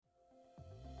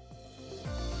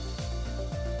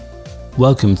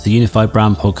Welcome to the Unified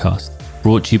Brand Podcast,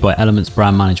 brought to you by Elements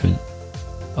Brand Management,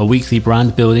 a weekly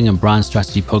brand building and brand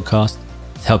strategy podcast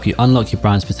to help you unlock your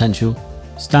brand's potential,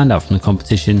 stand out from the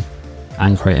competition,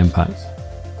 and create impact.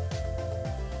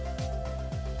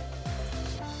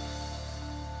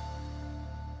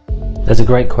 There's a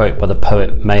great quote by the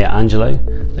poet Maya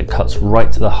Angelou that cuts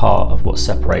right to the heart of what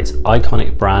separates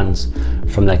iconic brands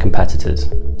from their competitors.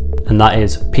 And that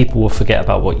is, people will forget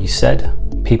about what you said,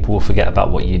 people will forget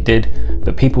about what you did,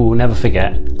 but people will never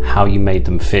forget how you made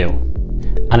them feel.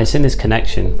 And it's in this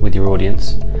connection with your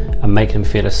audience and making them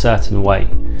feel a certain way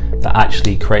that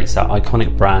actually creates that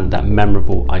iconic brand, that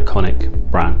memorable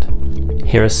iconic brand.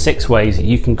 Here are 6 ways that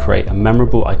you can create a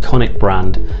memorable iconic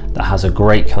brand that has a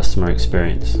great customer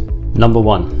experience. Number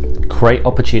 1, create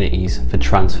opportunities for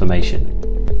transformation.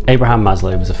 Abraham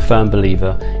Maslow was a firm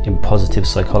believer in positive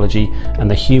psychology and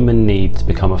the human need to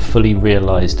become a fully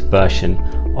realized version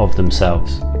of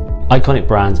themselves. Iconic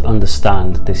brands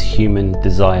understand this human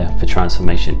desire for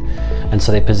transformation, and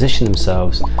so they position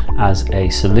themselves as a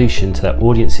solution to their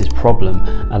audience's problem,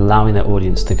 allowing their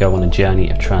audience to go on a journey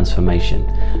of transformation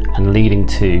and leading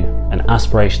to an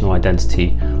aspirational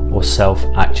identity or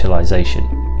self-actualization.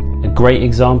 A great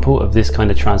example of this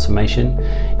kind of transformation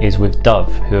is with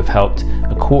Dove, who have helped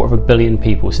 250 million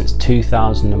people since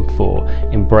 2004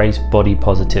 embrace body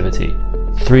positivity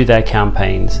through their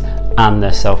campaigns and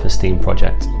their self-esteem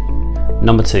project.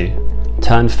 Number 2,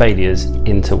 turn failures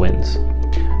into wins.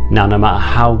 Now, no matter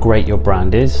how great your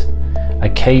brand is,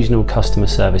 occasional customer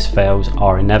service fails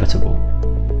are inevitable.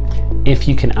 If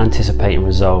you can anticipate and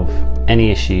resolve any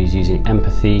issues using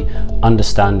empathy,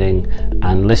 understanding,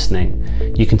 and listening,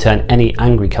 you can turn any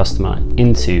angry customer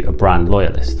into a brand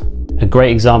loyalist. A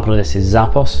great example of this is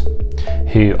Zappos,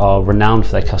 who are renowned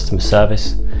for their customer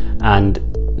service and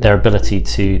their ability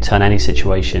to turn any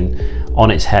situation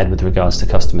on its head with regards to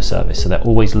customer service. So they're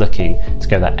always looking to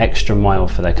go that extra mile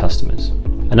for their customers.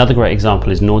 Another great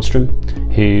example is Nordstrom,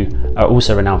 who are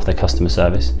also renowned for their customer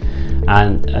service.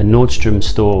 And a Nordstrom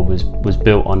store was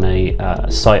built on a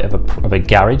site of a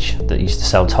garage that used to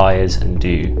sell tyres and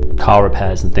do car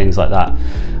repairs and things like that.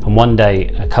 And one day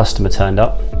a customer turned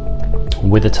up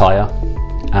with a tyre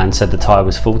and said the tyre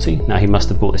was faulty. Now, he must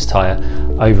have bought this tyre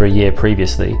over a year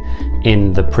previously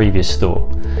in the previous store.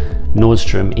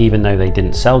 Nordstrom, even though they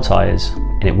didn't sell tyres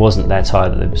and it wasn't their tyre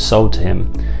that was sold to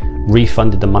him,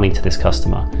 refunded the money to this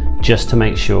customer just to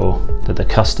make sure that the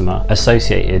customer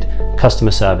associated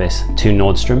customer service to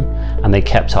Nordstrom and they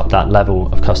kept up that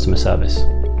level of customer service.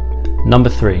 Number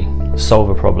 3, solve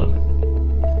a problem.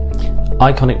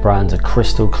 Iconic brands are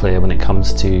crystal clear when it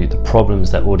comes to the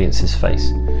problems their audiences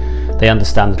face. They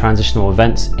understand the transitional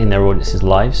events in their audience's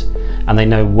lives, and they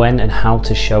know when and how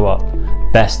to show up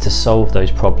best to solve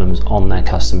those problems on their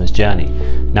customer's journey.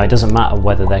 Now, it doesn't matter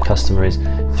whether their customer is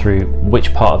through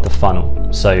which part of the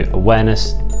funnel, so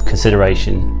awareness,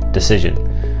 consideration, decision.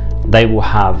 They will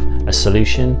have a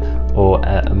solution or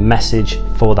a message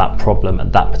for that problem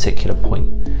at that particular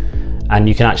point. And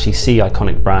you can actually see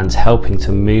iconic brands helping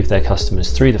to move their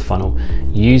customers through the funnel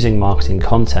using marketing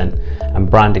content and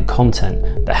branded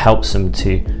content that helps them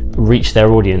to reach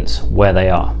their audience where they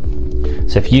are.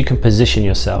 So if you can position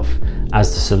yourself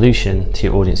as the solution to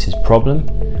your audience's problem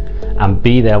and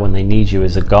be there when they need you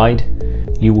as a guide,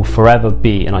 you will forever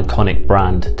be an iconic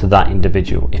brand to that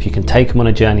individual. If you can take them on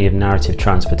a journey of narrative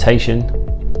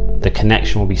transportation, the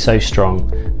connection will be so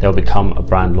strong, they'll become a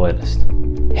brand loyalist.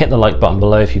 Hit the like button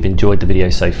below if you've enjoyed the video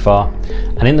so far,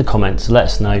 and in the comments let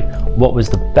us know what was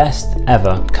the best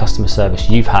ever customer service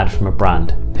you've had from a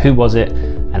brand. Who was it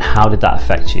and how did that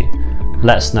affect you?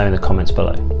 Let us know in the comments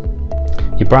below.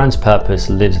 Your brand's purpose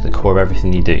lives at the core of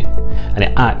everything you do, and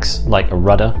it acts like a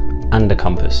rudder and a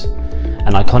compass.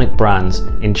 And iconic brands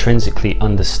intrinsically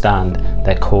understand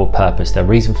their core purpose, their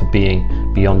reason for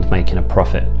being beyond making a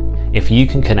profit. If you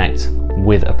can connect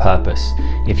with a purpose,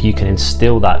 if you can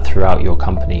instill that throughout your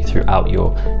company, throughout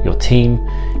your team,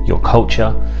 your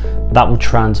culture, that will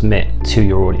transmit to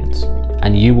your audience,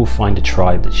 and you will find a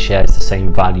tribe that shares the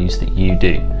same values that you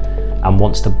do and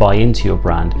wants to buy into your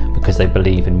brand because they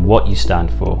believe in what you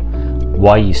stand for,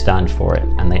 why you stand for it,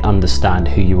 and they understand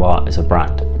who you are as a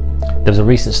brand. There was a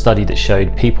recent study that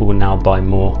showed people will now buy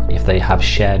more if they have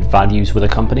shared values with a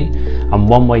company, and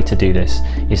one way to do this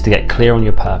is to get clear on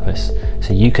your purpose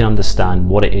so you can understand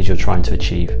what it is you're trying to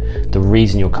achieve, the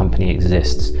reason your company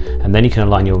exists, and then you can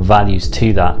align your values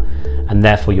to that, and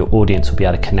therefore your audience will be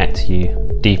able to connect to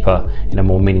you deeper in a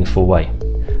more meaningful way.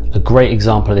 A great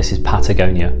example of this is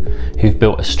Patagonia, who've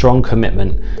built a strong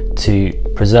commitment to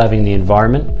preserving the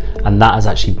environment, and that has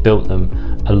actually built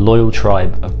them a loyal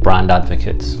tribe of brand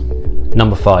advocates.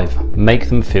 Number 5, make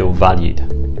them feel valued.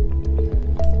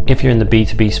 If you're in the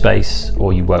B2B space,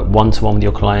 or you work one-to-one with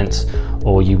your clients,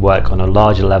 or you work on a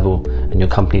larger level and your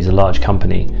company is a large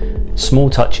company, small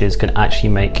touches can actually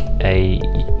make a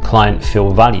client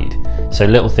feel valued. So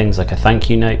little things like a thank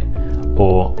you note,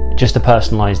 or just a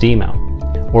personalized email,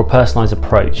 or a personalized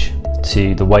approach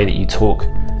to the way that you talk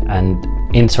and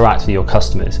interact with your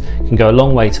customers can go a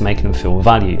long way to making them feel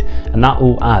valued, and that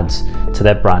all adds to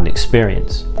their brand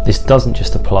experience. This doesn't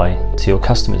just apply to your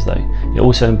customers though, it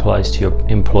also applies to your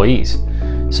employees.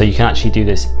 So you can actually do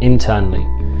this internally,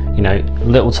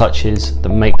 little touches that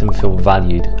make them feel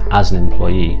valued as an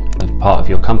employee, as part of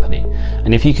your company.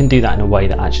 And if you can do that in a way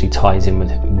that actually ties in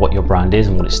with what your brand is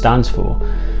and what it stands for,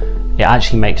 it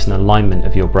actually makes an alignment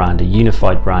of your brand, a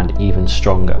unified brand, even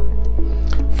stronger.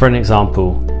 For an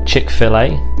example,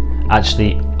 Chick-fil-A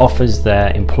actually offers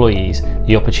their employees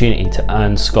the opportunity to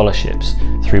earn scholarships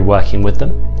through working with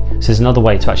them. So there's another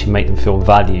way to actually make them feel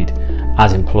valued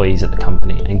as employees at the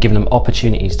company and give them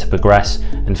opportunities to progress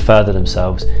and further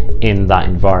themselves in that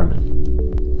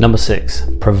environment. Number 6,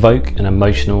 provoke an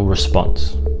emotional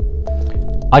response.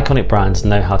 Iconic brands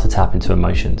know how to tap into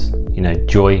emotions,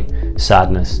 joy,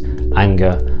 sadness,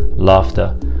 anger,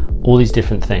 laughter, all these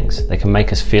different things. They can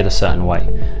make us feel a certain way,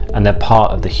 and they're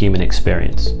part of the human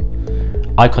experience.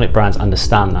 Iconic brands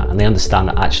understand that, and they understand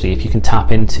that actually if you can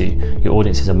tap into your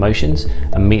audience's emotions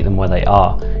and meet them where they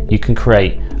are, you can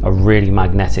create a really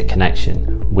magnetic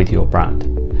connection with your brand.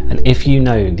 And if you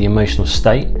know the emotional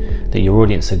state that your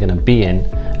audience are going to be in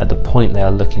at the point they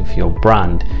are looking for your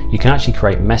brand, you can actually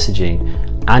create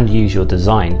messaging and use your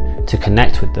design to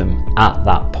connect with them at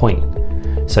that point.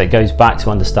 So it goes back to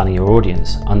understanding your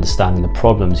audience, understanding the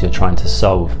problems you're trying to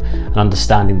solve, and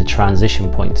understanding the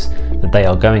transition points that they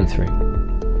are going through.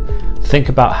 Think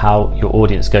about how your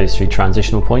audience goes through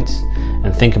transitional points,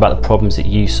 and think about the problems that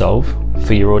you solve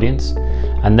for your audience,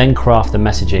 and then craft the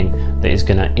messaging that is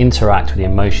going to interact with the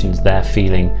emotions they're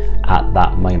feeling at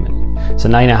that moment. So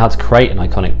now you know how to create an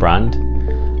iconic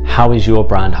brand. How is your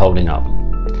brand holding up?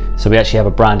 So we actually have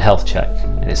a brand health check.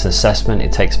 It's an assessment,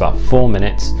 it takes about 4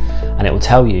 minutes, and it will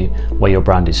tell you where your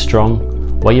brand is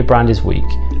strong, where your brand is weak,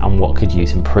 and what could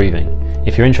use improving.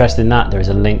 If you're interested in that, there is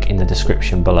a link in the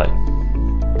description below.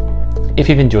 If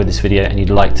you've enjoyed this video and you'd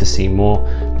like to see more,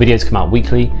 videos come out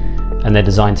weekly, and they're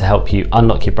designed to help you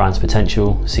unlock your brand's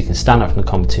potential so you can stand out from the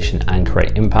competition and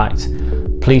create impact.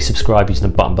 Please subscribe using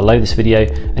the button below this video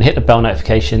and hit the bell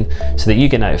notification so that you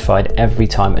get notified every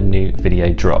time a new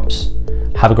video drops.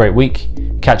 Have a great week,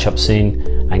 catch up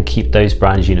soon, and keep those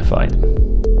brands unified.